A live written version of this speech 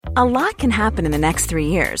A lot can happen in the next 3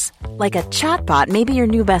 years. Like a chatbot may be your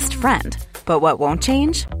new best friend. But what won't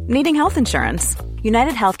change? Needing health insurance.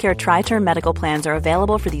 United Healthcare Tri-Term Medical Plans are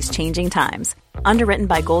available for these changing times. Underwritten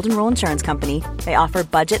by Golden Rule Insurance Company, they offer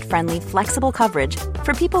budget-friendly, flexible coverage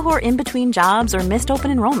for people who are in between jobs or missed open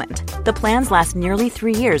enrollment. The plans last nearly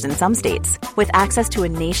 3 years in some states, with access to a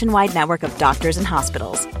nationwide network of doctors and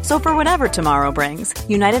hospitals. So for whatever tomorrow brings,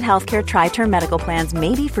 United Healthcare Tri-Term Medical Plans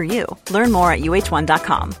may be for you. Learn more at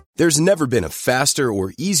uh1.com. There's never been a faster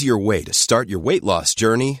or easier way to start your weight loss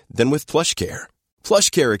journey than with PlushCare.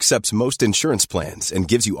 PlushCare accepts most insurance plans and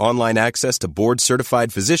gives you online access to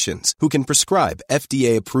board-certified physicians who can prescribe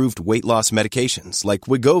FDA-approved weight loss medications like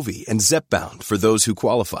Wegovy and Zepbound for those who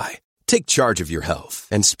qualify. Take charge of your health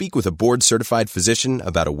and speak with a board-certified physician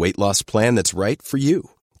about a weight loss plan that's right for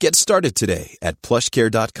you. Get started today at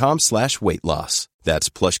plushcare.com/weight loss. That's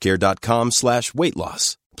plushcare.com/weight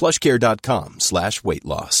loss. plushcare.com/weight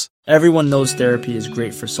loss. Everyone knows therapy is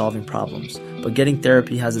great for solving problems, but getting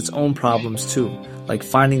therapy has its own problems too, like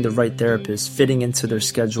finding the right therapist, fitting into their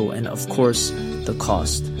schedule, and of course, the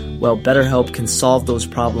cost. Well, BetterHelp can solve those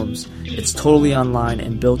problems. It's totally online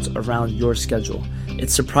and built around your schedule.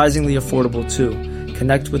 It's surprisingly affordable too.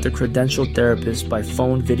 Connect with a credentialed therapist by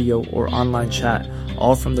phone, video, or online chat,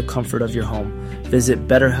 all from the comfort of your home. Visit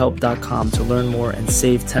BetterHelp.com to learn more and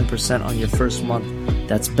save 10% on your first month.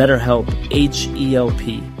 That's BetterHelp,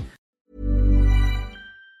 H-E-L-P.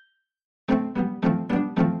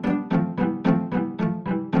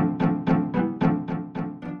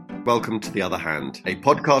 Welcome to The Other Hand, a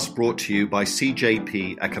podcast brought to you by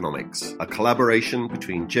CJP Economics, a collaboration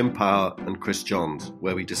between Jim Power and Chris Johns,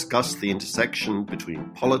 where we discuss the intersection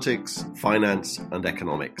between politics, finance, and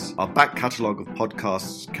economics. Our back catalogue of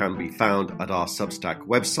podcasts can be found at our Substack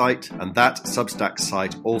website, and that Substack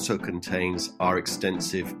site also contains our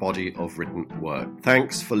extensive body of written work.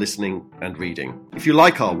 Thanks for listening and reading. If you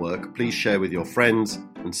like our work, please share with your friends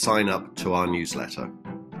and sign up to our newsletter.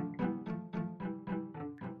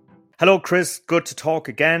 Hello, Chris. Good to talk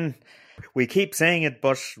again. We keep saying it,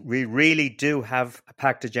 but we really do have a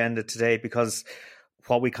packed agenda today because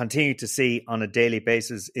what we continue to see on a daily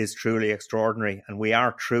basis is truly extraordinary, and we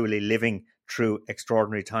are truly living through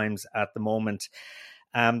extraordinary times at the moment.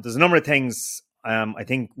 There's a number of things I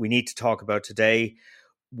think we need to talk about today.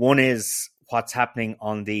 One is what's happening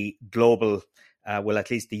on the global, at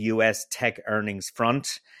least the US tech earnings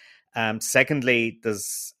front. Secondly,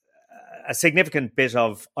 there's a significant bit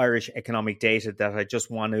of Irish economic data that I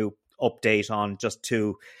just want to update on, just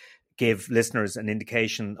to give listeners an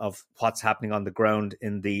indication of what's happening on the ground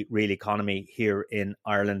in the real economy here in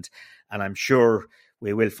Ireland. And I'm sure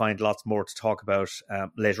we will find lots more to talk about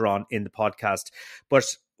later on in the podcast. But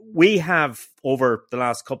we have, over the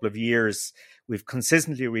last couple of years, we've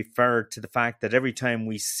consistently referred to the fact that every time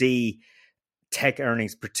we see tech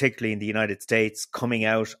earnings, particularly in the United States, coming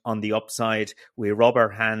out on the upside, we rub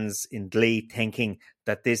our hands in glee, thinking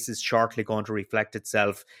that this is shortly going to reflect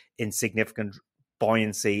itself in significant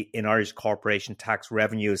buoyancy in Irish corporation tax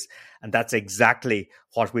revenues. And that's exactly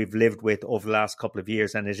what we've lived with over the last couple of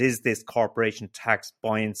years. And it is this corporation tax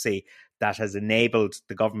buoyancy that has enabled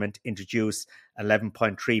the government to introduce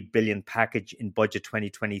 11.3 billion package in budget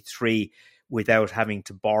 2023 without having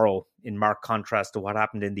to borrow, in marked contrast to what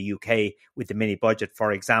happened in the UK with the mini budget,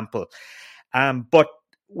 for example.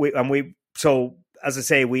 So as I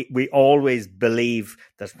say, we always believe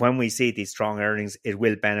that when we see these strong earnings, it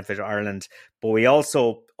will benefit Ireland. But we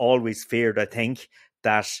also always feared, I think,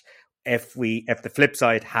 that if the flip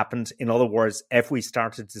side happened, in other words, if we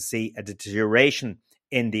started to see a deterioration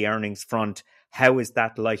in the earnings front, how is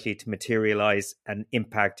that likely to materialise and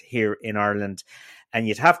impact here in Ireland? And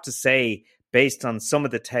you'd have to say, based on some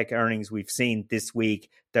of the tech earnings we've seen this week,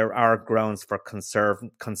 there are grounds for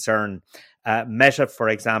concern. Meta, for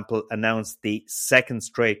example, announced the second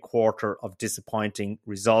straight quarter of disappointing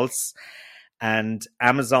results, and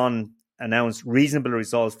Amazon announced reasonable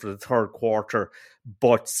results for the third quarter,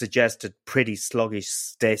 but suggested pretty sluggish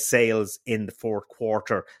sales in the fourth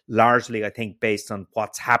quarter, largely, I think, based on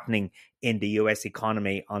what's happening in the US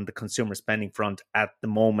economy on the consumer spending front at the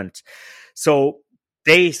moment. So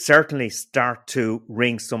they certainly start to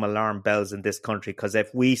ring some alarm bells in this country, because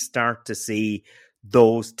if we start to see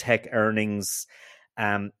those tech earnings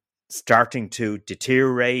starting to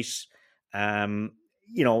deteriorate,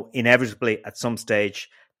 inevitably at some stage,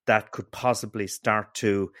 that could possibly start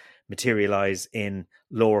to materialize in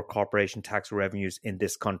lower corporation tax revenues in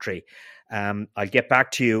this country. I'll get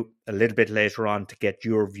back to you a little bit later on to get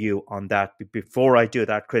your view on that. But before I do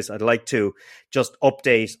that, Chris, I'd like to just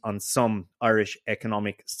update on some Irish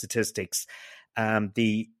economic statistics.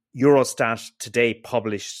 The Eurostat today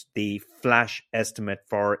published the flash estimate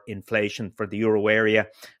for inflation for the euro area,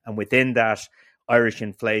 and within that, Irish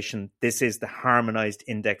inflation, this is the harmonised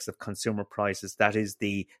index of consumer prices. That is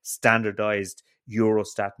the standardised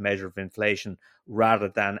Eurostat measure of inflation rather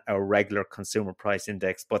than our regular consumer price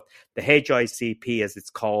index. But the HICP, as it's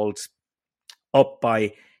called, up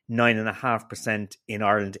by 9.5% in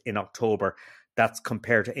Ireland in October. That's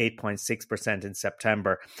compared to 8.6% in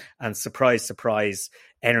September. And surprise, surprise,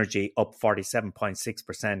 energy up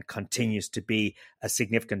 47.6% continues to be a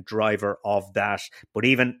significant driver of that. But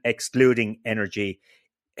even excluding energy,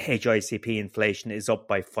 HICP inflation is up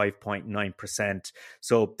by 5.9%.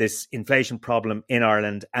 So this inflation problem in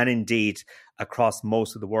Ireland and indeed across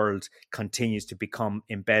most of the world continues to become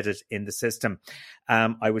embedded in the system.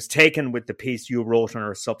 I was taken with the piece you wrote on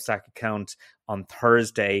our Substack account on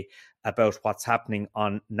Thursday about what's happening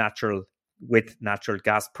on natural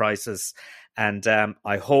gas prices. And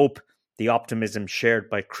I hope the optimism shared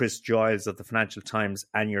by Chris Giles of the Financial Times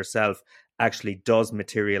and yourself actually does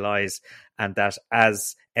materialize, and that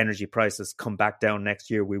as energy prices come back down next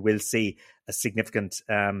year, we will see a significant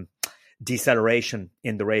deceleration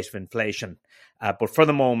in the rate of inflation. But for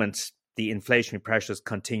the moment, the inflationary pressures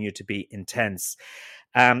continue to be intense.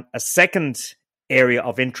 A second area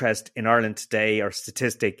of interest in Ireland today, or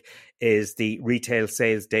statistic, is the retail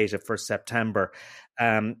sales data for September.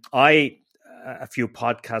 A few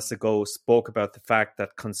podcasts ago, spoke about the fact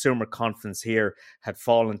that consumer confidence here had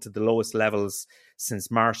fallen to the lowest levels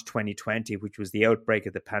since March 2020, which was the outbreak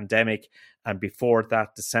of the pandemic, and before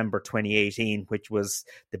that, December 2018, which was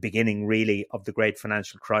the beginning, really, of the great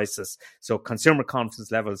financial crisis. So consumer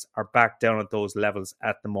confidence levels are back down at those levels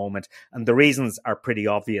at the moment, and the reasons are pretty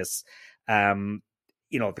obvious. The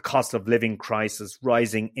cost of living crisis,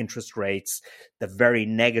 rising interest rates, the very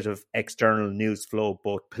negative external news flow,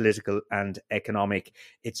 both political and economic.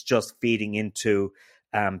 It's just feeding into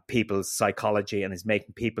people's psychology and is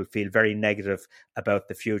making people feel very negative about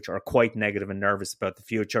the future, or quite negative and nervous about the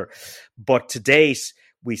future. But to date,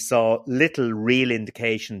 we saw little real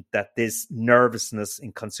indication that this nervousness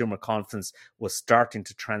in consumer confidence was starting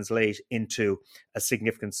to translate into a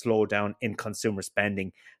significant slowdown in consumer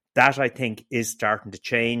spending. That, I think, is starting to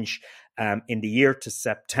change. In the year to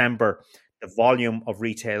September, the volume of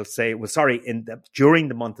retail sales, during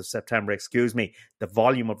the month of September, the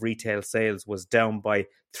volume of retail sales was down by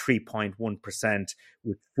 3.1%,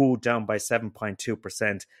 with food down by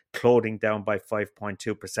 7.2%, clothing down by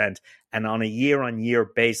 5.2%. And on a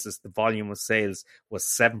year-on-year basis, the volume of sales was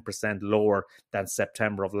 7% lower than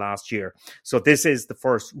September of last year. So this is the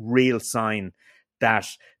first real sign that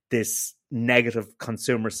this negative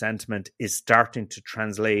consumer sentiment is starting to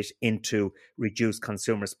translate into reduced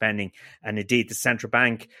consumer spending. And indeed, the central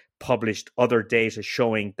bank published other data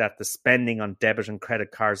showing that the spending on debit and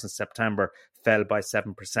credit cards in September fell by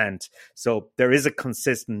 7%. So there is a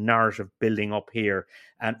consistent narrative building up here.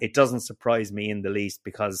 And it doesn't surprise me in the least,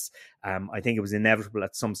 because I think it was inevitable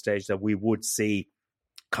at some stage that we would see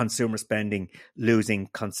consumer spending losing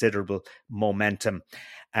considerable momentum.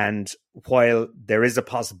 And while there is a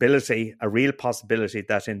real possibility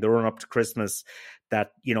that in the run-up to Christmas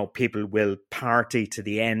that, people will party to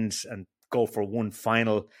the end and go for one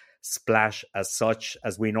final splash as such,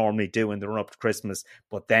 as we normally do in the run-up to Christmas.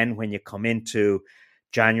 But then when you come into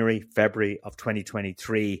January, February of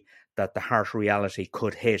 2023, that the harsh reality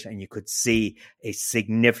could hit, and you could see a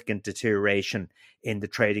significant deterioration in the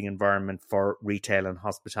trading environment for retail and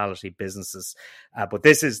hospitality businesses. But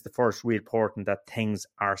this is the first real important that things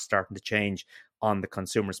are starting to change on the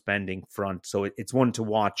consumer spending front. So it's one to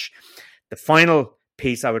watch. The final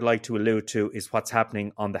piece I would like to allude to is what's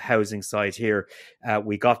happening on the housing side here.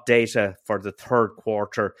 We got data for the third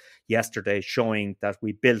quarter yesterday showing that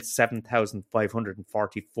we built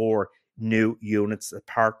 7,544 new units,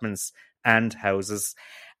 apartments and houses.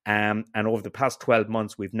 And over the past 12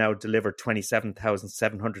 months, we've now delivered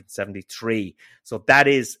 27,773. So that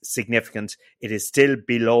is significant. It is still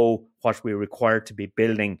below what we require to be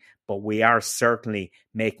building, but we are certainly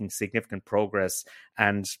making significant progress.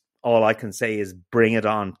 And all I can say is bring it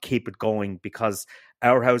on, keep it going, because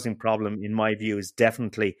our housing problem, in my view, is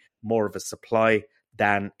definitely more of a supply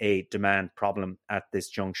than a demand problem at this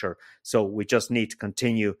juncture. So we just need to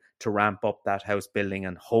continue to ramp up that house building,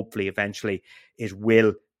 and hopefully eventually it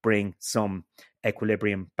will bring some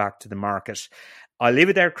equilibrium back to the market. I'll leave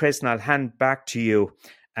it there, Chris, and I'll hand back to you.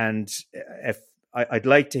 And if I'd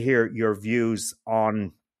like to hear your views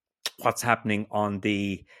on what's happening on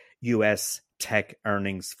the US tech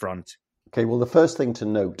earnings front. Okay, well, the first thing to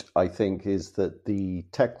note, I think, is that the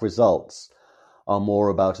tech results are more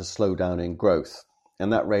about a slowdown in growth.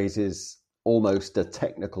 And that raises almost a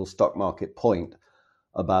technical stock market point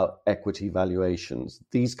about equity valuations.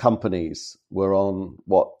 These companies were on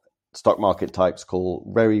what stock market types call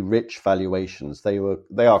very rich valuations. They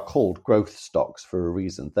are called growth stocks for a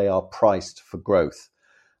reason. They are priced for growth.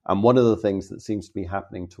 And one of the things that seems to be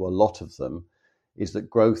happening to a lot of them is that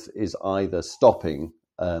growth is either stopping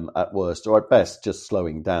at worst or at best just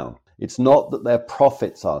slowing down. It's not that their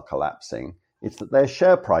profits are collapsing, it's that their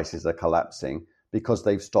share prices are collapsing because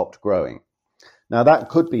they've stopped growing. Now, that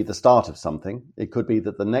could be the start of something. It could be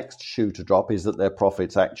that the next shoe to drop is that their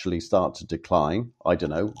profits actually start to decline. I don't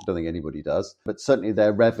know. I don't think anybody does. But certainly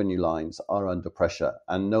their revenue lines are under pressure,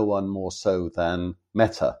 and no one more so than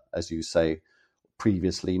Meta, as you say,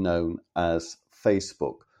 previously known as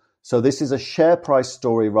Facebook. So this is a share price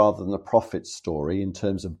story rather than a profit story in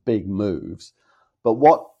terms of big moves. But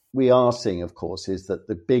what we are seeing, of course, is that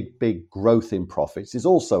the big growth in profits is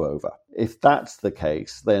also over. If that's the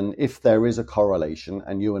case, then if there is a correlation,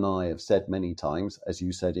 and you and I have said many times, as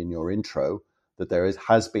you said in your intro, that there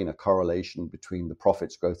has been a correlation between the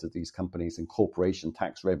profits growth of these companies and corporation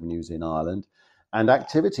tax revenues in Ireland and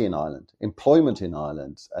activity in Ireland, employment in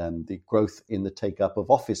Ireland, and the growth in the take-up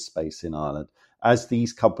of office space in Ireland. As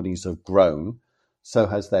these companies have grown, so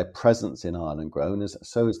has their presence in Ireland grown,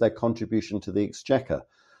 so has their contribution to the exchequer.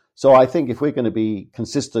 So I think if we're going to be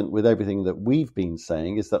consistent with everything that we've been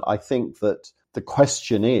saying, is that I think that the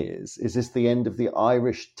question is this the end of the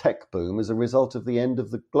Irish tech boom as a result of the end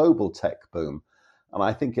of the global tech boom? And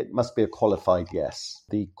I think it must be a qualified yes.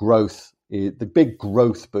 The big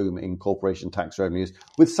growth boom in corporation tax revenues,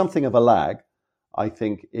 with something of a lag, I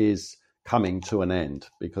think is coming to an end,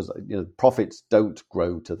 because profits don't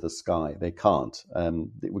grow to the sky. They can't.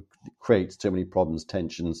 It creates too many problems,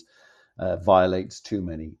 tensions, violates too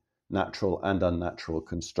many natural and unnatural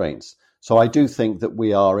constraints. So I do think that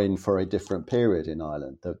we are in for a different period in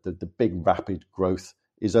Ireland. The big rapid growth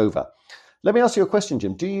is over. Let me ask you a question,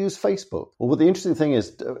 Jim. Do you use Facebook? Well, the interesting thing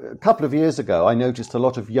is, a couple of years ago, I noticed a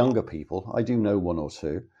lot of younger people, I do know one or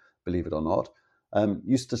two, believe it or not,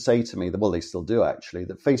 used to say to me, well, they still do actually,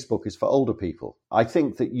 that Facebook is for older people. I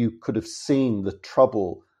think that you could have seen the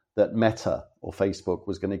trouble that Meta or Facebook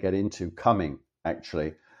was going to get into coming,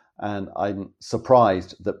 actually. And I'm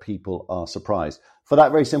surprised that people are surprised, for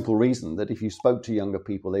that very simple reason, that if you spoke to younger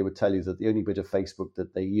people, they would tell you that the only bit of Facebook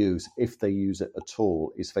that they use, if they use it at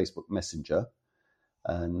all, is Facebook Messenger.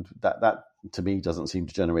 And that to me doesn't seem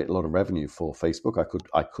to generate a lot of revenue for Facebook.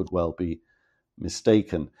 I could well be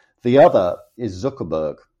mistaken. The other is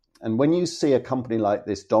Zuckerberg. And when you see a company like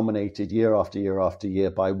this dominated year after year after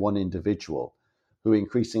year by one individual who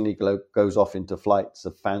increasingly goes off into flights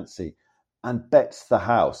of fancy and bets the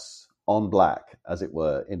house on black, as it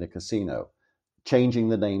were, in a casino, changing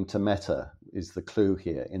the name to Meta is the clue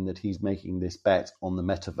here, in that he's making this bet on the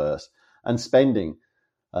metaverse and spending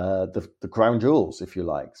the crown jewels, if you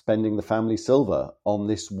like, spending the family silver on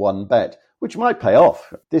this one bet, which might pay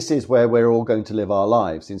off. This is where we're all going to live our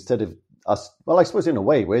lives, instead of us. Well, I suppose in a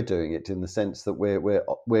way we're doing it, in the sense that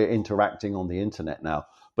we're interacting on the internet now.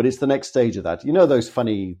 But it's the next stage of that. You know those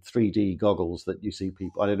funny 3D goggles that you see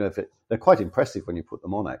people, I don't know if they're quite impressive when you put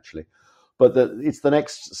them on, actually. But it's the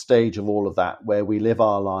next stage of all of that, where we live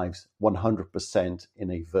our lives 100%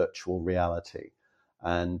 in a virtual reality,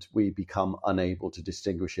 and we become unable to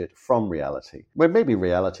distinguish it from reality. Well, maybe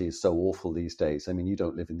reality is so awful these days. I mean, you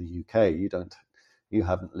don't live in the UK. You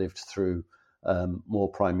haven't lived through more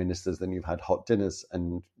prime ministers than you've had hot dinners,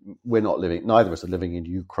 and neither of us are living in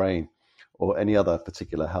Ukraine or any other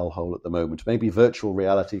particular hellhole at the moment. Maybe virtual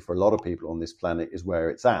reality for a lot of people on this planet is where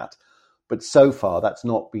it's at. But so far, that's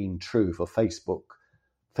not been true for Facebook.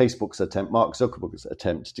 Facebook's attempt, Mark Zuckerberg's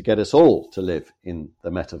attempt to get us all to live in the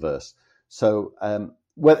metaverse. So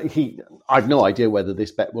I've no idea whether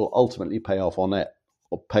this bet will ultimately pay off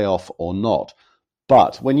or not.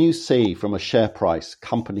 But when you see from a share price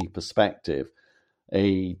company perspective,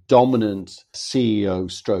 a dominant CEO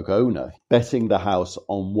stroke owner betting the house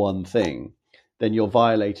on one thing, then you're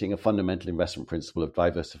violating a fundamental investment principle of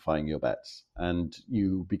diversifying your bets. And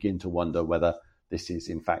you begin to wonder whether this is,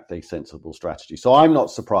 in fact, a sensible strategy. So I'm not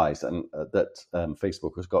surprised that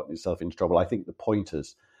Facebook has gotten itself into trouble. I think the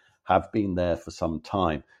pointers have been there for some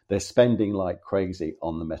time. They're spending like crazy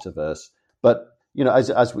on the metaverse. But,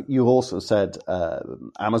 as you also said,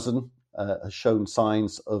 Amazon has shown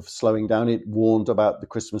signs of slowing down. It warned about the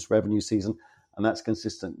Christmas revenue season, and that's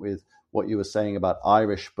consistent with what you were saying about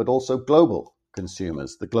Irish, but also global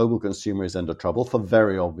consumers. The global consumer is under trouble for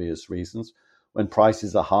very obvious reasons. When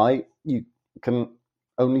prices are high, you can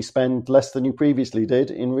only spend less than you previously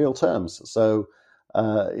did in real terms. So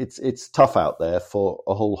it's tough out there for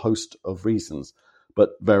a whole host of reasons.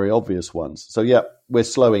 but very obvious ones. So, yeah, we're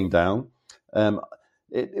slowing down.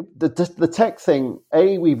 The tech thing,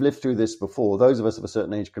 we've lived through this before. Those of us of a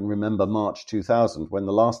certain age can remember March 2000 when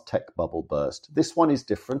the last tech bubble burst. This one is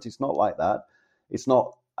different. It's not like that. It's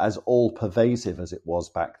not as all-pervasive as it was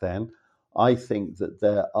back then. I think that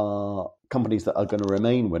there are companies that are going to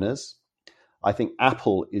remain winners. I think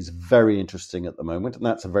Apple is very interesting at the moment, and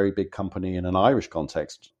that's a very big company in an Irish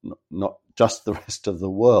context, not just the rest of the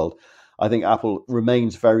world. I think Apple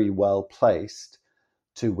remains very well placed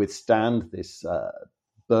to withstand this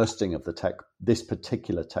bursting of this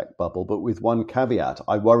particular tech bubble, but with one caveat.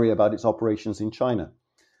 I worry about its operations in China.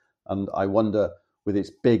 And I wonder, with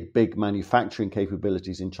its big manufacturing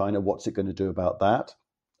capabilities in China, what's it going to do about that?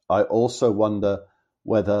 I also wonder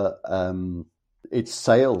whether its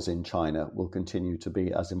sales in China will continue to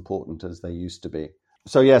be as important as they used to be.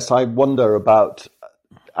 So yes, I wonder about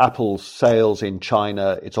Apple's sales in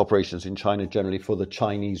China, its operations in China generally, for the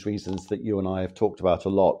Chinese reasons that you and I have talked about a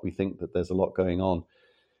lot. We think that there's a lot going on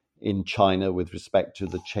in China with respect to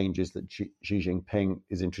the changes that Xi Jinping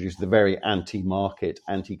is introducing, the very anti-market,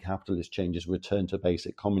 anti-capitalist changes, return to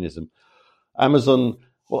basic communism. Amazon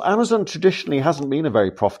traditionally hasn't been a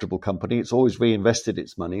very profitable company. It's always reinvested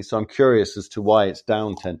its money. So I'm curious as to why it's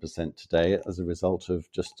down 10% today as a result of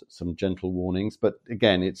just some gentle warnings. But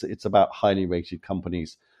again, it's about highly rated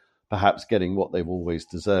companies perhaps getting what they've always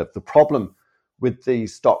deserved. The problem with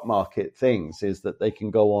these stock market things is that they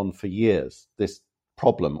can go on for years. This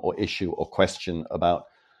problem or issue or question about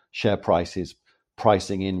share prices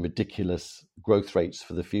pricing in ridiculous growth rates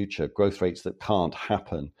for the future, growth rates that can't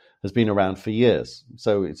happen, has been around for years.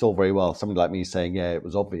 So it's all very well somebody like me saying, yeah, it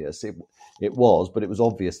was obvious. It was, but it was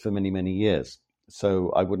obvious for many, many years.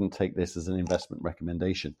 So I wouldn't take this as an investment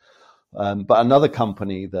recommendation. But another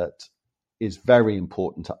company that is very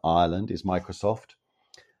important to Ireland is Microsoft.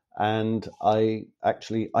 And I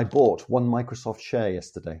bought one Microsoft share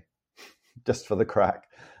yesterday, just for the crack.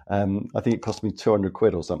 I think it cost me 200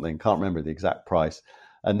 quid or something. Can't remember the exact price.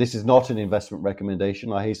 And this is not an investment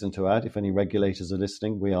recommendation. I hasten to add, if any regulators are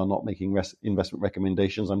listening, we are not making investment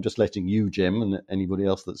recommendations. I'm just letting you, Jim, and anybody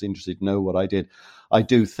else that's interested know what I did. I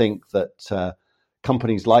do think that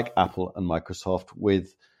companies like Apple and Microsoft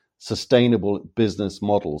with sustainable business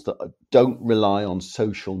models that don't rely on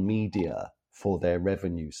social media for their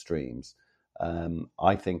revenue streams,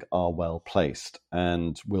 I think are well placed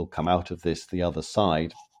and will come out of this the other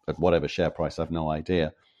side at whatever share price, I've no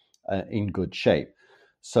idea, in good shape.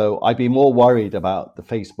 So I'd be more worried about the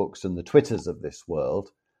Facebooks and the Twitters of this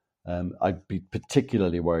world. I'd be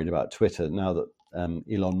particularly worried about Twitter now that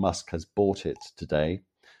Elon Musk has bought it today.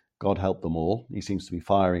 God help them all. He seems to be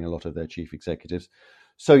firing a lot of their chief executives.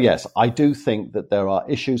 So yes, I do think that there are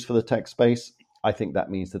issues for the tech space. I think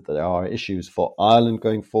that means that there are issues for Ireland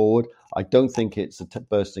going forward. I don't think it's a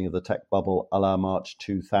bursting of the tech bubble a la March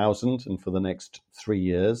 2000 and for the next 3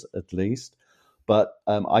 years at least. But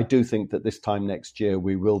I do think that this time next year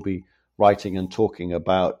we will be writing and talking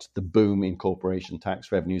about the boom in corporation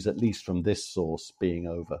tax revenues, at least from this source, being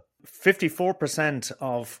over. 54%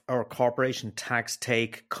 of our corporation tax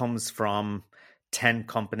take comes from 10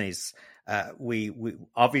 companies. We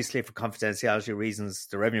obviously, for confidentiality reasons,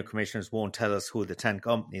 the revenue commissioners won't tell us who the 10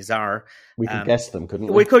 companies are. We could guess them, couldn't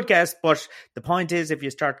we? We could guess, but the point is, if you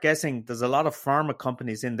start guessing, there's a lot of pharma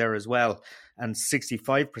companies in there as well. And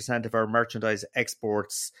 65% of our merchandise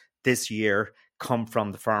exports this year come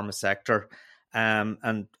from the pharma sector.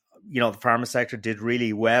 And, you know, the pharma sector did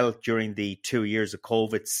really well during the 2 years of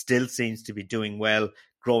COVID, still seems to be doing well,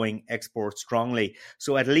 growing exports strongly.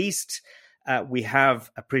 So at least we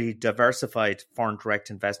have a pretty diversified foreign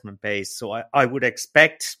direct investment base. So I would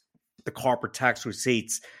expect the corporate tax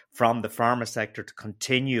receipts from the pharma sector to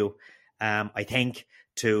continue, I think,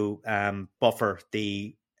 to buffer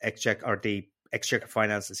the exchequer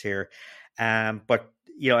finances here. But,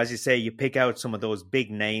 you know, as you say, you pick out some of those big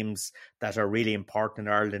names that are really important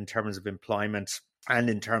in Ireland in terms of employment and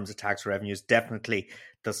in terms of tax revenues. Definitely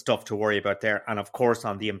the stuff to worry about there. And of course,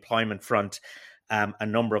 on the employment front, a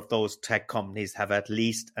number of those tech companies have at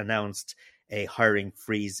least announced a hiring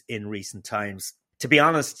freeze in recent times. To be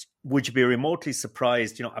honest, would you be remotely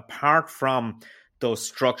surprised, you know, apart from those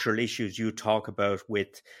structural issues you talk about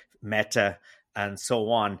with Meta and so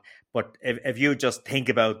on, but if you just think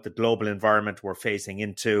about the global environment we're facing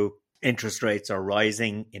into, interest rates are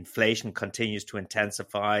rising, inflation continues to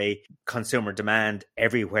intensify, consumer demand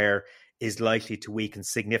everywhere is likely to weaken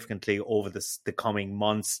significantly over the coming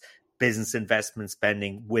months. Business investment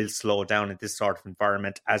spending will slow down in this sort of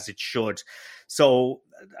environment, as it should. So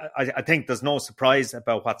I think there's no surprise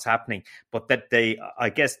about what's happening, but I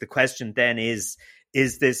guess the question then is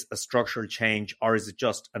is this a structural change or is it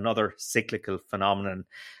just another cyclical phenomenon?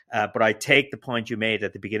 But I take the point you made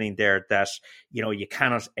at the beginning there that, you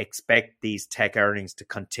cannot expect these tech earnings to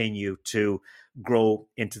continue to grow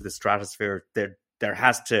into the stratosphere. There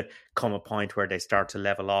has to come a point where they start to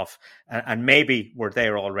level off. And maybe we're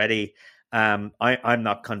there already. I'm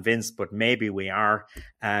not convinced, but maybe we are.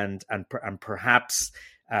 And perhaps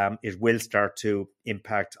it will start to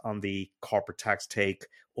impact on the corporate tax take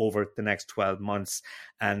over the next 12 months.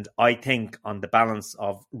 And I think on the balance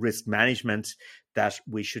of risk management that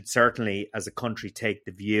we should certainly, as a country, take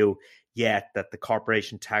the view that the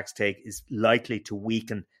corporation tax take is likely to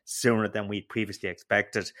weaken sooner than we previously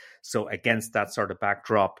expected. So against that sort of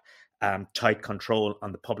backdrop, tight control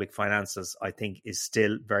on the public finances, I think, is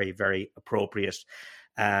still very, very appropriate.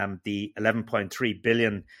 The 11.3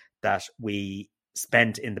 billion that we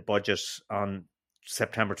spent in the budget on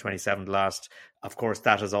September 27th last, of course,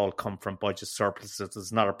 that has all come from budget surpluses.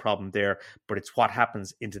 There's not a problem there, but it's what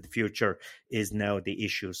happens into the future is now the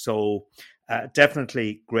issue. So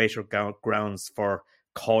definitely greater grounds for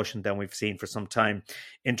caution than we've seen for some time.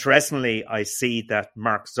 Interestingly, I see that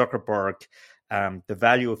Mark Zuckerberg, the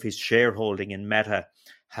value of his shareholding in Meta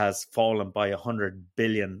has fallen by 100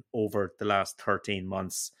 billion over the last 13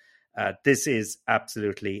 months. This is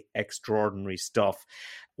absolutely extraordinary stuff.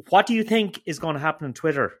 What do you think is going to happen on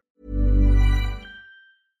Twitter?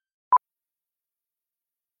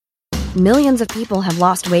 Millions of people have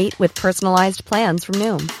lost weight with personalized plans from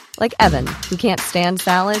Noom. Like Evan, who can't stand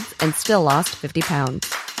salads and still lost 50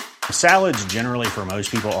 pounds. Salads generally for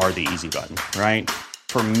most people are the easy button, right?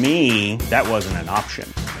 For me, that wasn't an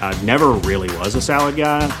option. I never really was a salad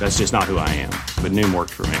guy. That's just not who I am. But Noom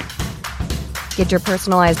worked for me. Get your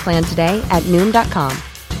personalized plan today at Noom.com.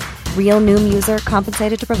 Real Noom user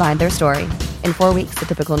compensated to provide their story. In 4 weeks, the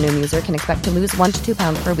typical Noom user can expect to lose 1 to 2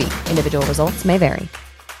 pounds per week. Individual results may vary.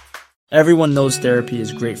 Everyone knows therapy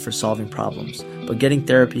is great for solving problems, but getting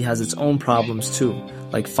therapy has its own problems too,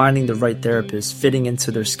 like finding the right therapist, fitting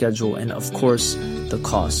into their schedule, and of course, the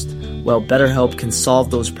cost. Well, BetterHelp can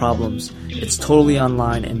solve those problems. It's totally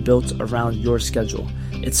online and built around your schedule.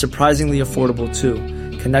 It's surprisingly affordable too.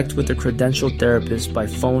 Connect with a credentialed therapist by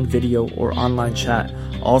phone, video, or online chat,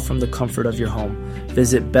 all from the comfort of your home.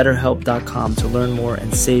 Visit BetterHelp.com to learn more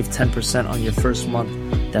and save 10% on your first month.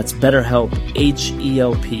 That's BetterHelp,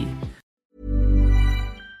 H-E-L-P.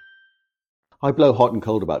 I blow hot and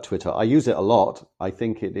cold about Twitter. I use it a lot. I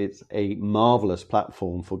think it is a marvelous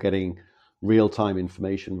platform for getting real-time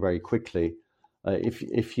information very quickly.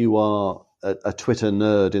 If you are a Twitter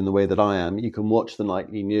nerd in the way that I am, you can watch the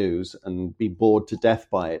nightly news and be bored to death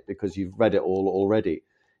by it because you've read it all already.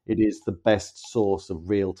 It is the best source of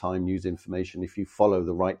real-time news information if you follow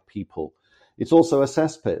the right people. It's also a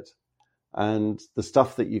cesspit. And the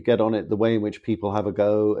stuff that you get on it, the way in which people have a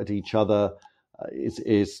go at each other,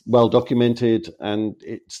 is well documented, and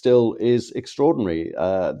it still is extraordinary.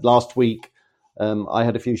 Last week, I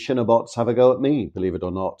had a few Shinabots have a go at me, believe it or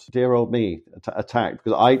not. Dear old me, attacked,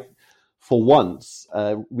 because I, for once,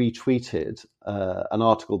 retweeted an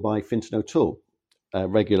article by Fintan O'Toole.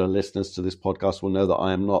 Regular listeners to this podcast will know that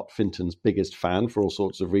I am not Fintan's biggest fan for all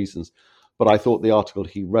sorts of reasons, but I thought the article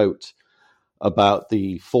he wrote about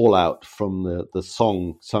the fallout from the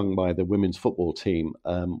song sung by the women's football team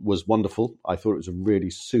was wonderful. I thought it was a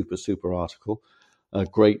really super article, a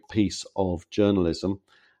great piece of journalism.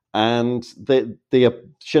 And the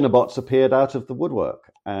Shinabots appeared out of the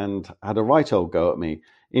woodwork and had a right old go at me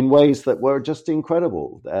in ways that were just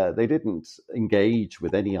incredible. They didn't engage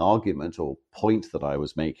with any argument or point that I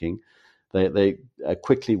was making. They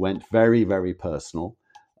quickly went very, very personal.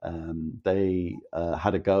 They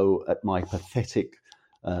had a go at my pathetic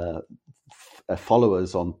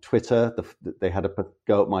followers on Twitter. They had a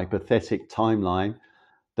go at my pathetic timeline.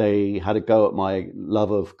 They had a go at my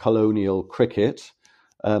love of colonial cricket.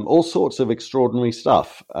 All sorts of extraordinary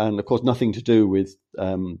stuff. And of course, nothing to do with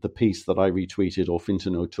the piece that I retweeted or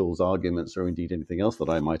Fintan O'Toole's arguments or indeed anything else that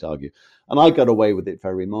I might argue. And I got away with it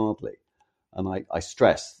very mildly. And I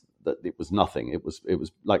stress that it was nothing. It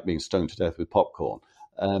was like being stoned to death with popcorn.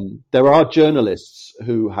 There are journalists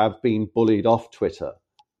who have been bullied off Twitter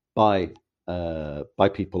by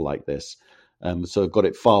people like this. So got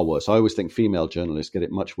it far worse. I always think female journalists get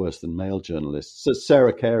it much worse than male journalists. So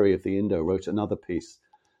Sarah Carey of the Indo wrote another piece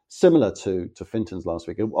similar to Fintan's last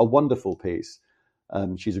week, a wonderful piece.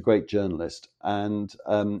 She's a great journalist. And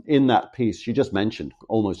in that piece, she just mentioned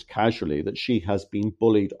almost casually that she has been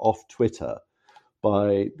bullied off Twitter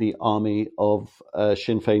by the army of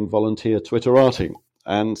Sinn Féin volunteer Twitterati.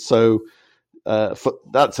 And so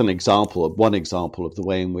that's one example of the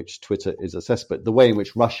way in which Twitter is assessed. But the way in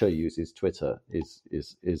which Russia uses Twitter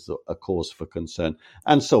is a cause for concern,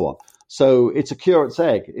 and so on. So it's a curate's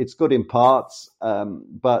egg. It's good in parts,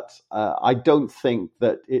 but I don't think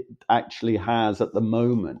that it actually has at the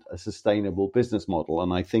moment a sustainable business model.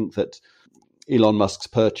 And I think that Elon Musk's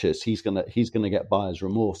purchase, he's gonna get buyer's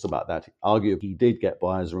remorse about that. Arguably, he did get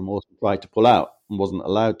buyer's remorse and tried to pull out and wasn't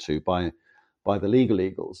allowed to by the legal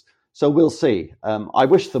eagles. So we'll see. I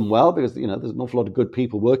wish them well because there's an awful lot of good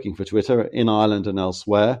people working for Twitter in Ireland and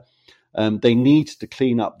elsewhere. They need to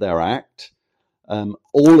clean up their act.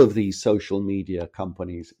 All of these social media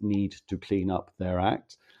companies need to clean up their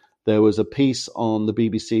act. There was a piece on the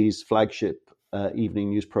BBC's flagship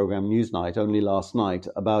evening news program Newsnight only last night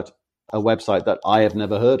about a website that I have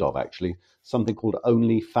never heard of, actually, something called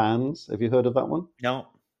OnlyFans. Have you heard of that one? No.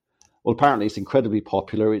 Well, apparently it's incredibly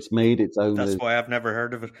popular. It's made its own. That's why I've never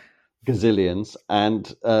heard of it. Gazillions.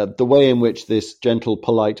 And the way in which this gentle,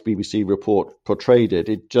 polite BBC report portrayed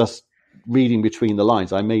it just reading between the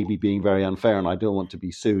lines, I may be being very unfair and I don't want to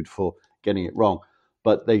be sued for getting it wrong,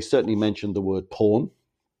 but they certainly mentioned the word porn.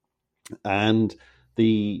 And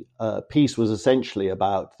the piece was essentially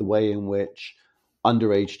about the way in which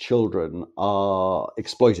underage children are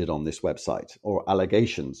exploited on this website, or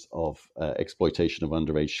allegations of exploitation of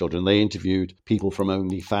underage children. They interviewed people from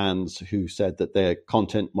OnlyFans who said that their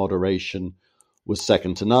content moderation was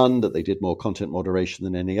second to none, that they did more content moderation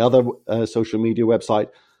than any other social media website.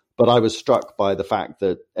 But I was struck by the fact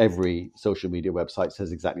that every social media website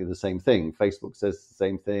says exactly the same thing. Facebook says the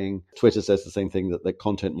same thing. Twitter says the same thing, that the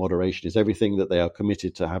content moderation is everything, that they are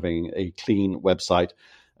committed to having a clean website.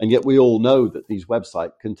 And yet we all know that these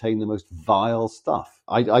websites contain the most vile stuff.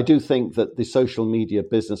 I do think that the social media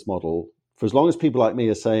business model, for as long as people like me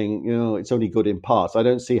are saying, it's only good in parts, I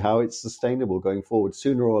don't see how it's sustainable going forward.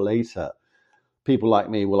 Sooner or later, people like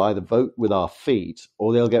me will either vote with our feet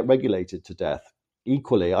or they'll get regulated to death.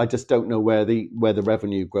 Equally, I just don't know where the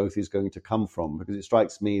revenue growth is going to come from, because it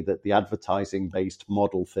strikes me that the advertising-based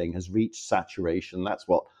model thing has reached saturation. That's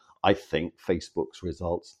what I think Facebook's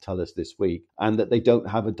results tell us this week, and that they don't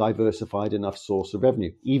have a diversified enough source of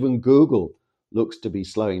revenue. Even Google looks to be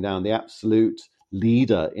slowing down, the absolute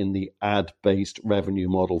leader in the ad-based revenue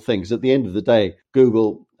model thing. Because at the end of the day,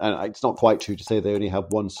 Google, and it's not quite true to say they only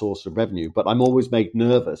have one source of revenue, but I'm always made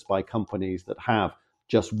nervous by companies that have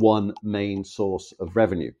just one main source of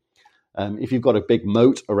revenue. If you've got a big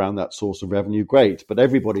moat around that source of revenue, great, but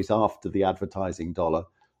everybody's after the advertising dollar.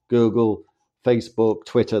 Google, Facebook,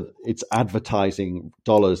 Twitter, it's advertising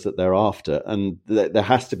dollars that they're after. And there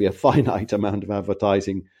has to be a finite amount of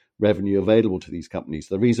advertising revenue available to these companies.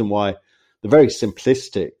 The very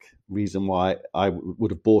simplistic reason why I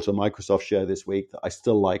would have bought a Microsoft share this week, that I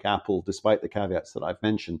still like Apple, despite the caveats that I've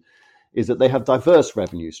mentioned, is that they have diverse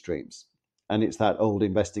revenue streams. And it's that old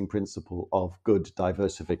investing principle of good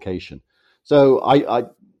diversification. So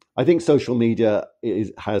I think social media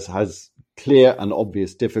has clear and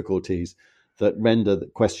obvious difficulties that render the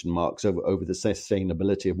question marks over the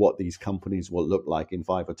sustainability of what these companies will look like in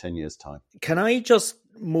 5 or 10 years' time. Can I just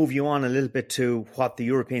move you on a little bit to what the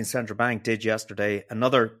European Central Bank did yesterday?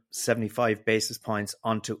 Another 75 basis points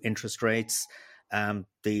onto interest rates.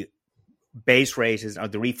 The base rate or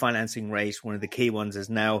the refinancing rate, one of the key ones, is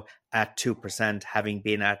now at 2%, having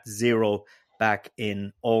been at 0 back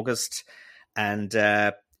in August. And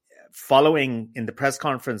following in the press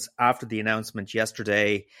conference after the announcement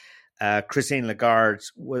yesterday, Christine Lagarde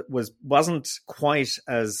wasn't quite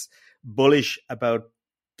as bullish about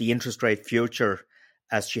the interest rate future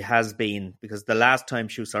as she has been, because the last time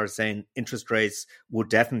she was sort of saying interest rates would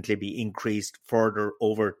definitely be increased further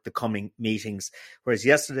over the coming meetings. Whereas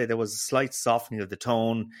yesterday there was a slight softening of the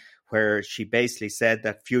tone, where she basically said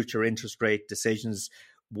that future interest rate decisions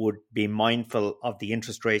would be mindful of the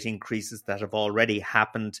interest rate increases that have already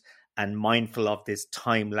happened, and mindful of this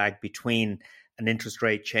time lag between an interest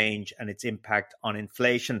rate change and its impact on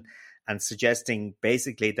inflation, and suggesting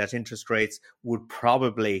basically that interest rates would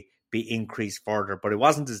probably be increased further, but it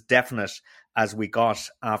wasn't as definite as we got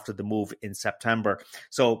after the move in September.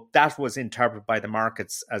 So that was interpreted by the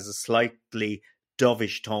markets as a slightly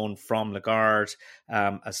dovish tone from Lagarde,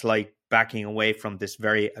 a slight backing away from this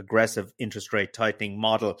very aggressive interest rate tightening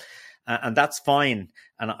model. And that's fine.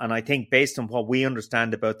 And I think based on what we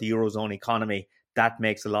understand about the Eurozone economy, that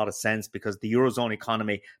makes a lot of sense, because the Eurozone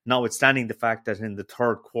economy, notwithstanding the fact that in the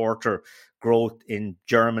third quarter, growth in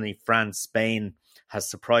Germany, France, Spain has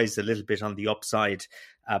surprised a little bit on the upside,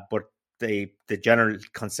 but the general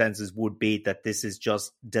consensus would be that this is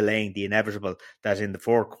just delaying the inevitable, that in the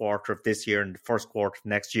fourth quarter of this year and the first quarter of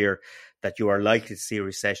next year, that you are likely to see a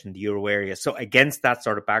recession in the euro area. So against that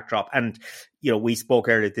sort of backdrop, and we spoke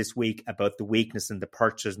earlier this week about the weakness in the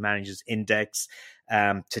Purchasing Managers Index.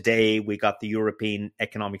 Today we got the European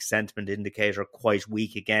Economic Sentiment Indicator quite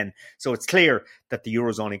weak again. So it's clear that the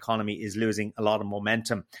Eurozone economy is losing a lot of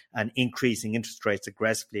momentum, and increasing interest rates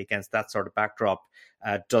aggressively against that sort of backdrop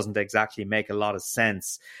doesn't exactly make a lot of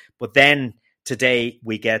sense. But then today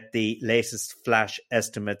we get the latest flash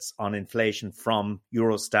estimates on inflation from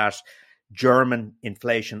Eurostat. German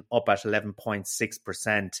inflation up at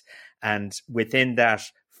 11.6%. And within that,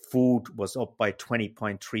 food was up by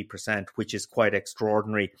 20.3%, which is quite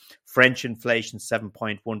extraordinary. French inflation,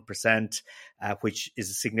 7.1%, which is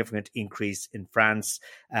a significant increase in France.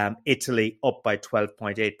 Italy up by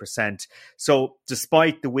 12.8%. So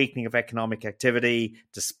despite the weakening of economic activity,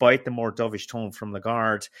 despite the more dovish tone from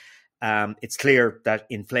Lagarde, it's clear that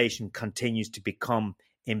inflation continues to become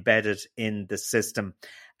embedded in the system.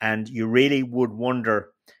 And you really would wonder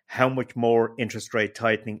how much more interest rate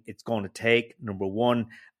tightening it's going to take, number one.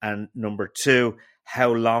 And number two,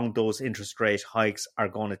 how long those interest rate hikes are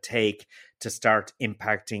going to take to start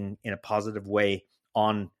impacting in a positive way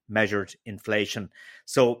on measured inflation.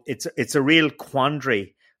 So it's a real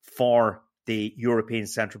quandary for the European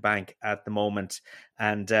Central Bank at the moment.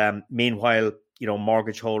 And meanwhile,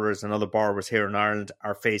 mortgage holders and other borrowers here in Ireland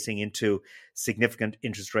are facing into significant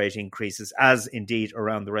interest rate increases, as indeed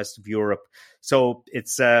around the rest of Europe. So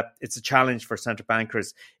it's a challenge for central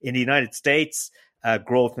bankers. In the United States,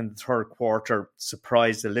 growth in the third quarter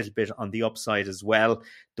surprised a little bit on the upside as well.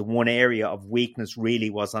 The one area of weakness really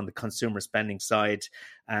was on the consumer spending side,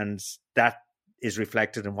 and that is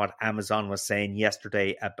reflected in what Amazon was saying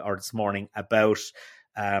yesterday or this morning about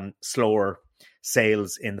slower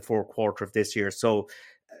sales in the fourth quarter of this year. So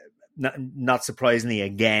not surprisingly,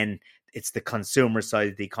 again, it's the consumer side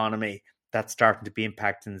of the economy that's starting to be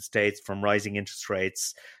impacted in the States from rising interest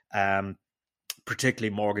rates,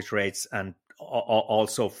 particularly mortgage rates, and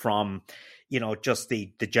also from just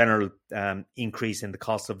the general increase in the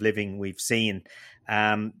cost of living we've seen.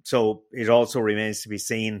 So it also remains to be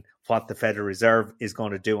seen what the Federal Reserve is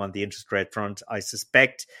going to do on the interest rate front. I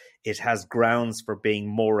suspect it has grounds for being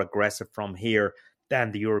more aggressive from here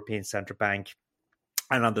than the European Central Bank.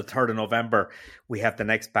 And on the 3rd of November, we have the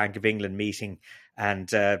next Bank of England meeting, and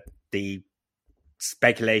the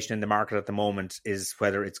speculation in the market at the moment is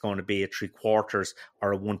whether it's going to be a 0.75%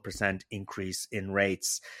 or a 1% increase in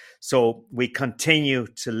rates. So we continue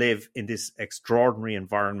to live in this extraordinary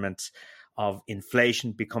environment of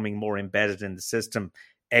inflation becoming more embedded in the system,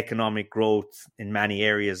 economic growth in many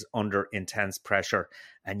areas under intense pressure,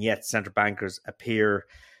 and yet central bankers appear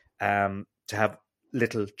to have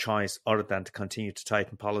little choice other than to continue to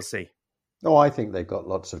tighten policy. No, I think they've got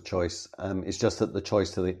lots of choice. It's just that the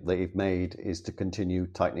choice that they've made is to continue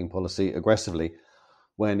tightening policy aggressively,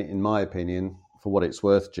 when, in my opinion, for what it's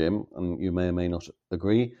worth, Jim, and you may or may not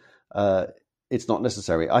agree, it's not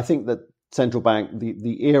necessary. I think that central bank,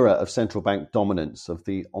 the era of central bank dominance, of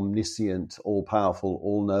the omniscient, all-powerful,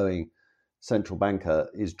 all-knowing central banker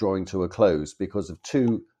is drawing to a close because of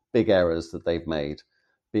two big errors that they've made.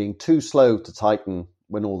 Being too slow to tighten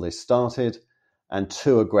when all this started, and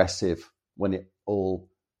too aggressive when it all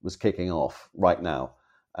was kicking off right now.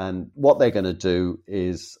 And what they're going to do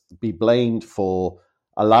is be blamed for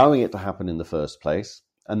allowing it to happen in the first place,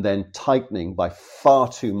 and then tightening by far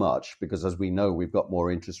too much, because as we know, we've got more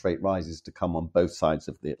interest rate rises to come on both sides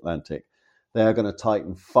of the Atlantic. They're going to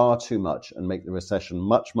tighten far too much and make the recession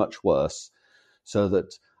much, much worse, so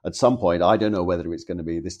that at some point, I don't know whether it's going to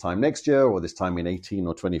be this time next year or this time in 18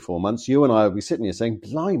 or 24 months, you and I will be sitting here saying,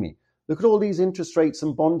 blimey, look at all these interest rates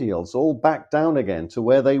and bond yields all back down again to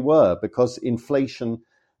where they were, because inflation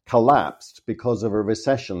collapsed because of a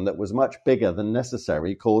recession that was much bigger than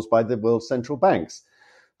necessary, caused by the world central banks.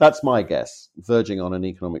 That's my guess, verging on an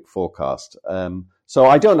economic forecast. So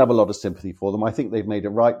I don't have a lot of sympathy for them. I think they've made a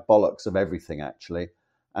right bollocks of everything, actually,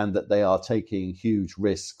 and that they are taking huge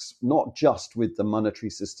risks, not just with the monetary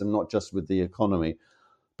system, not just with the economy,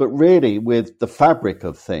 but really with the fabric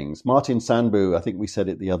of things. Martin Sandbu, I think we said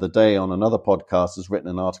it the other day on another podcast, has written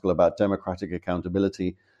an article about democratic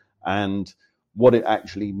accountability and what it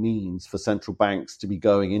actually means for central banks to be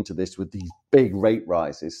going into this with these big rate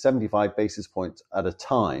rises, 75 basis points at a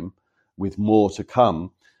time, with more to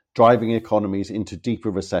come, driving economies into deeper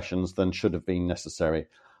recessions than should have been necessary.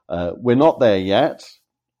 We're not there yet.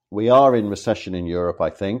 We are in recession in Europe, I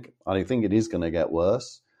think. I think it is going to get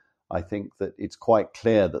worse. I think that it's quite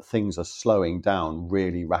clear that things are slowing down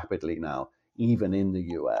really rapidly now, even in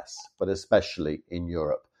the US, but especially in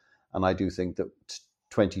Europe. And I do think that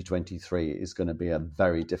 2023 is going to be a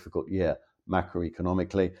very difficult year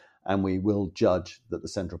macroeconomically. And we will judge that the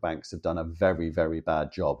central banks have done a very, very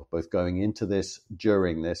bad job, both going into this,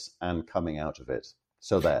 during this, and coming out of it.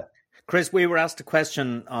 So there. Chris, we were asked a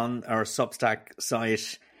question on our Substack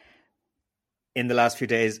site in the last few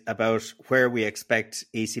days about where we expect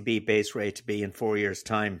ECB base rate to be in 4 years'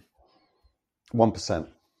 time. 1%.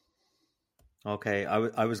 Okay,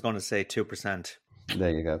 I was going to say 2%.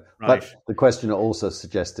 There you go. Right. But the questioner also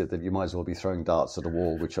suggested that you might as well be throwing darts at a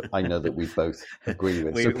wall, which I know that we both agree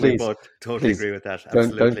with. we both totally agree with that.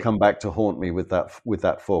 Don't come back to haunt me with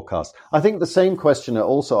that forecast. I think the same questioner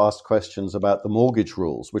also asked questions about the mortgage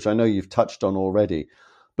rules, which I know you've touched on already.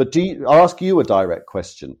 But I'll ask you a direct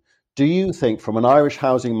question. Do you think, from an Irish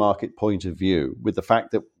housing market point of view, with the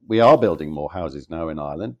fact that we are building more houses now in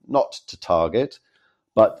Ireland, not to target,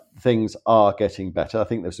 but things are getting better. I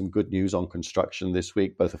think there's some good news on construction this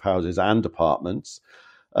week, both of houses and apartments,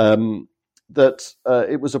 that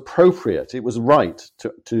it was appropriate, it was right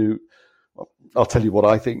to, I'll tell you what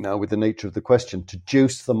I think now with the nature of the question, to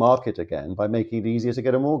juice the market again by making it easier to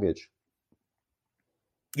get a mortgage.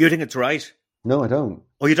 You think it's right? No, I don't.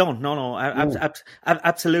 Oh, you don't? No.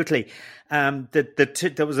 Absolutely.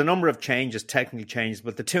 There was a number of changes, technical changes,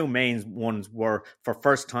 but the two main ones were, for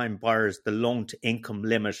first-time buyers, the loan-to-income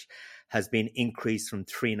limit has been increased from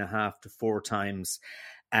 3.5 to 4 times,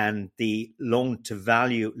 and the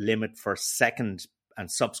loan-to-value limit for second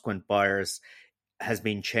and subsequent buyers has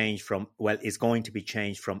been changed is going to be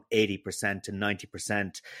changed from 80% to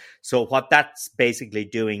 90%. So what that's basically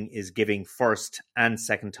doing is giving first and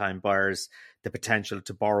second time buyers the potential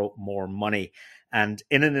to borrow more money. And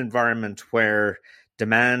in an environment where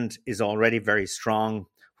demand is already very strong,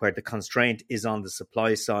 where the constraint is on the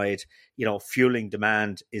supply side, fueling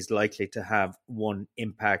demand is likely to have one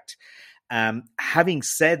impact. Having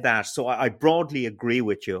said that, so I broadly agree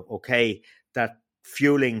with you, okay, that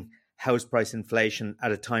fueling house price inflation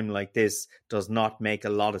at a time like this does not make a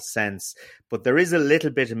lot of sense. But there is a little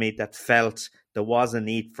bit of me that felt there was a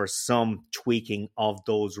need for some tweaking of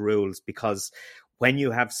those rules, because when you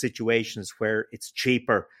have situations where it's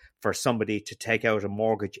cheaper for somebody to take out a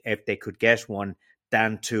mortgage if they could get one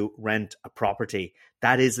than to rent a property,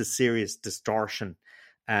 that is a serious distortion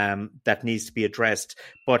that needs to be addressed.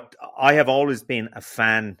 But I have always been a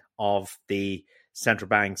fan of the central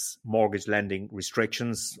bank's mortgage lending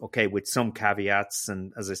restrictions, okay, with some caveats.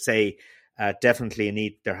 And as I say,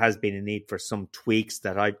 definitely there has been a need for some tweaks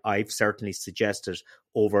that I've certainly suggested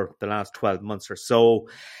over the last 12 months or so.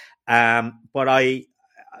 But I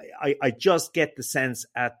just get the sense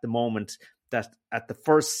at the moment that at the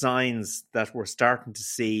first signs that we're starting to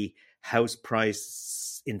see house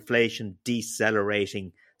price inflation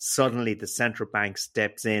decelerating, suddenly the central bank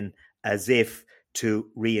steps in as if to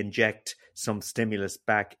re-inject some stimulus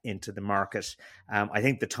back into the market. I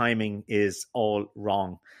think the timing is all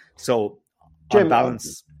wrong. So, Jim, on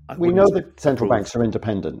balance, we know that central banks are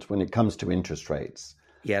independent when it comes to interest rates.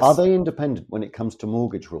 Yes. Are they independent when it comes to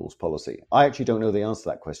mortgage rules policy? I actually don't know the answer to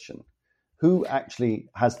that question. Who actually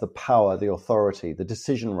has the power, the authority, the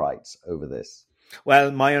decision rights over this?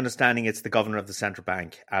 Well, my understanding, it's the governor of the central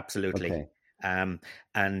bank, absolutely. Okay.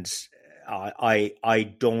 And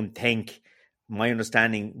I don't think, my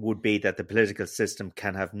understanding would be that the political system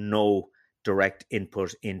can have no direct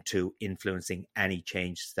input into influencing any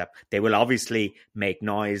change step. They will obviously make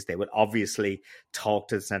noise, they will obviously talk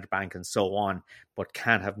to the central bank and so on, but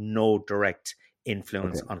can have no direct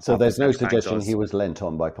influence on. So there's no suggestion he was lent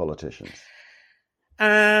on by politicians?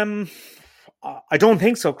 I don't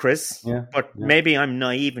think so, Chris. Yeah, but maybe I'm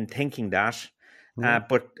naive in thinking that.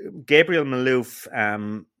 But Gabriel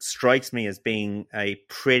Maalouf strikes me as being a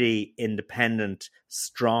pretty independent,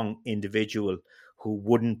 strong individual who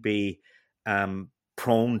wouldn't be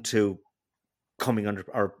prone to coming under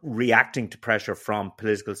or reacting to pressure from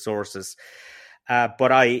political sources.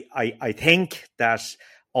 But I think that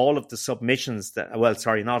all of the submissions a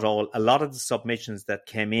lot of the submissions that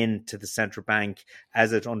came in to the central bank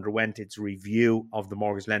as it underwent its review of the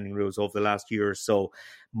mortgage lending rules over the last year or so,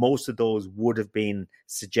 most of those would have been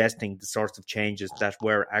suggesting the sorts of changes that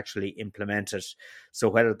were actually implemented. So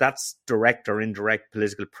whether that's direct or indirect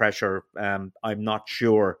political pressure, I'm not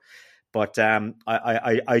sure. But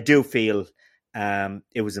I do feel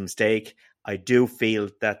it was a mistake. I do feel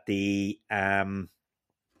that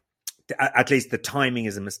at least the timing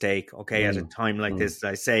is a mistake, okay, at a time like this,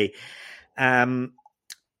 I say. As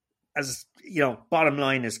you know, bottom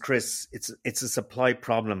line is, Chris, it's a supply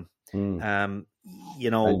problem. And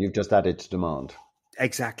you've just added to demand.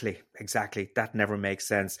 Exactly. That never makes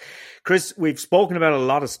sense. Chris, we've spoken about a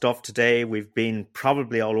lot of stuff today. We've been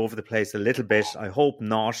probably all over the place a little bit. I hope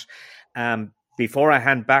not. before I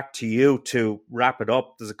hand back to you to wrap it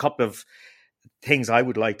up, there's a couple of things I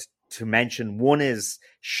would like to mention. One is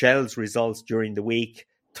Shell's results during the week.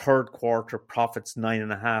 Third quarter profits,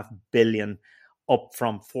 $9.5 billion, up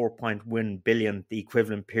from $4.1 billion the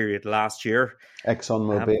equivalent period last year.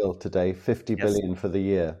 ExxonMobil today, $50 billion for the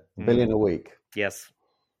year, $1 billion a week. Yes.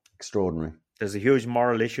 Extraordinary. There's a huge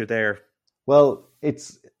moral issue there. Well,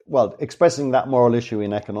 expressing that moral issue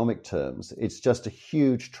in economic terms, it's just a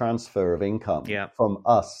huge transfer of income from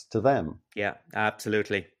us to them. Yeah,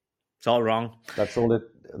 absolutely. It's all wrong. That's all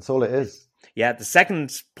it is. Yeah,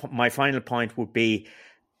 my final point would be,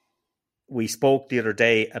 we spoke the other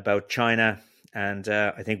day about China, and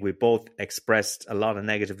I think we both expressed a lot of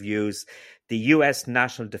negative views. The US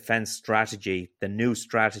National Defense Strategy, the new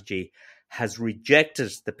strategy, has rejected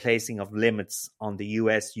the placing of limits on the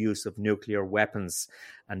US use of nuclear weapons.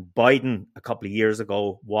 And Biden, a couple of years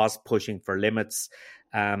ago, was pushing for limits.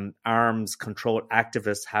 Arms control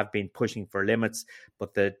activists have been pushing for limits,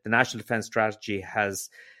 but the National Defense Strategy has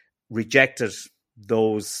rejected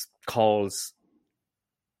those calls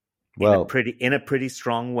in a pretty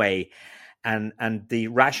strong way. And the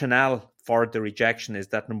rationale for the rejection is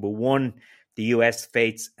that, number one, the US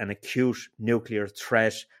faces an acute nuclear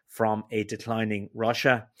threat from a declining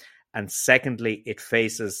Russia. And secondly, it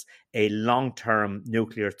faces a long-term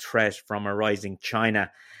nuclear threat from a rising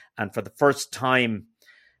China. And for the first time,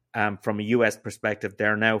 from a US perspective,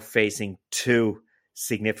 they're now facing two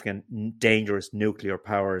significant, dangerous nuclear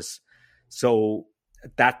powers. So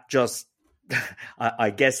that just, I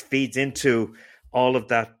guess, feeds into all of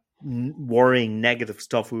that worrying negative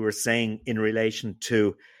stuff we were saying in relation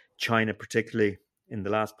to China, particularly in the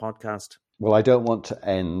last podcast. Well, I don't want to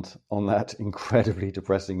end on that incredibly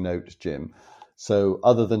depressing note, Jim. So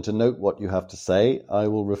other than to note what you have to say, I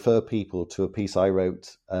will refer people to a piece I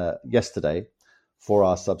wrote yesterday for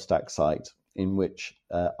our Substack site, in which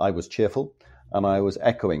I was cheerful and I was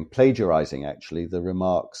plagiarizing actually, the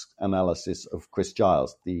remarks, analysis of Chris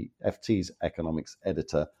Giles, the FT's economics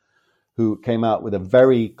editor, who came out with a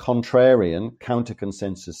very contrarian,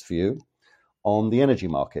 counter-consensus view on the energy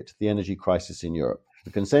market, the energy crisis in Europe.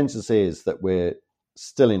 The consensus is that we're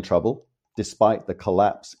still in trouble, despite the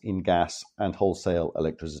collapse in gas and wholesale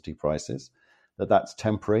electricity prices, that's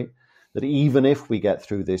temporary, that even if we get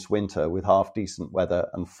through this winter with half-decent weather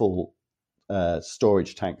and full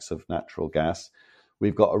storage tanks of natural gas,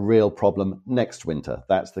 we've got a real problem next winter.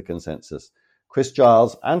 That's the consensus. Chris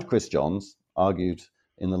Giles and Chris Johns argued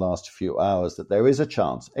in the last few hours that there is a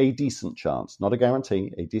chance, a decent chance, not a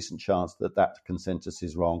guarantee, a decent chance that consensus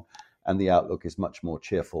is wrong and the outlook is much more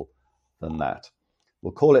cheerful than that.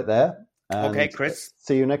 We'll call it there. Okay, Chris.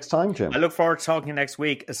 See you next time, Jim. I look forward to talking next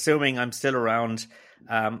week, assuming I'm still around.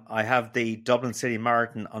 I have the Dublin City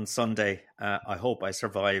Marathon on Sunday. I hope I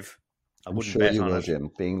survive. I'm sure you will, Jim,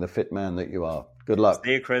 being the fit man that you are. Good luck.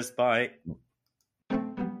 See you, Chris. Bye.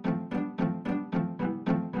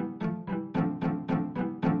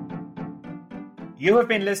 You have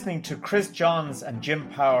been listening to Chris Johns and Jim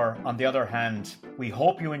Power on The Other Hand. We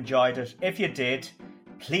hope you enjoyed it. If you did,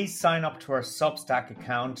 please sign up to our Substack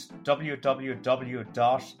account,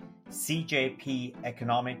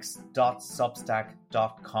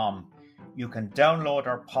 www.cjpeconomics.substack.com. You can download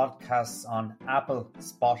our podcasts on Apple,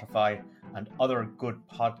 Spotify, and other good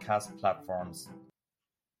podcast platforms.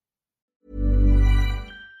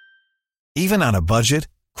 Even on a budget,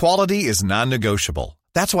 quality is non-negotiable.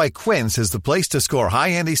 That's why Quince is the place to score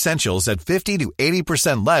high-end essentials at 50 to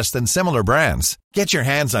 80% less than similar brands. Get your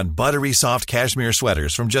hands on buttery soft cashmere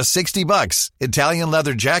sweaters from just $60, Italian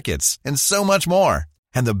leather jackets, and so much more.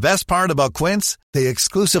 And the best part about Quince, they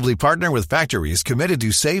exclusively partner with factories committed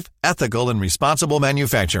to safe, ethical, and responsible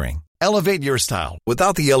manufacturing. Elevate your style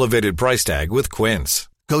without the elevated price tag with Quince.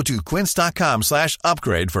 Go to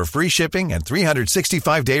quince.com/upgrade for free shipping and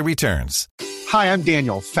 365-day returns. Hi, I'm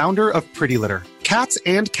Daniel, founder of Pretty Litter. Cats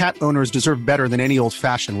and cat owners deserve better than any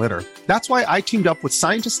old-fashioned litter. That's why I teamed up with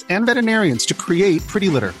scientists and veterinarians to create Pretty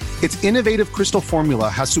Litter. Its innovative crystal formula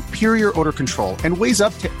has superior odor control and weighs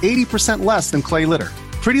up to 80% less than clay litter.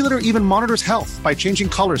 Pretty Litter even monitors health by changing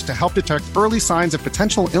colors to help detect early signs of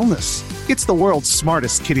potential illness. It's the world's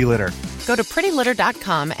smartest kitty litter. Go to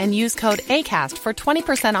prettylitter.com and use code ACAST for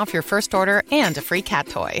 20% off your first order and a free cat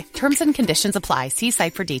toy. Terms and conditions apply. See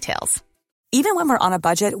site for details. Even when we're on a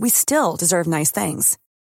budget, we still deserve nice things.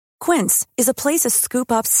 Quince is a place to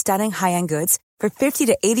scoop up stunning high-end goods for 50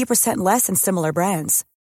 to 80% less than similar brands.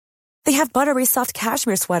 They have buttery soft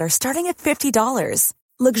cashmere sweaters starting at $50,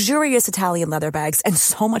 luxurious Italian leather bags, and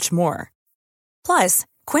so much more. Plus,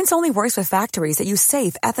 Quince only works with factories that use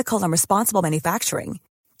safe, ethical, and responsible manufacturing.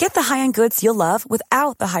 Get the high-end goods you'll love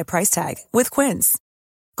without the high price tag with Quince.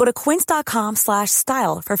 Go to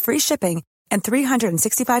quince.com/style for free shipping and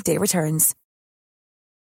 365-day returns.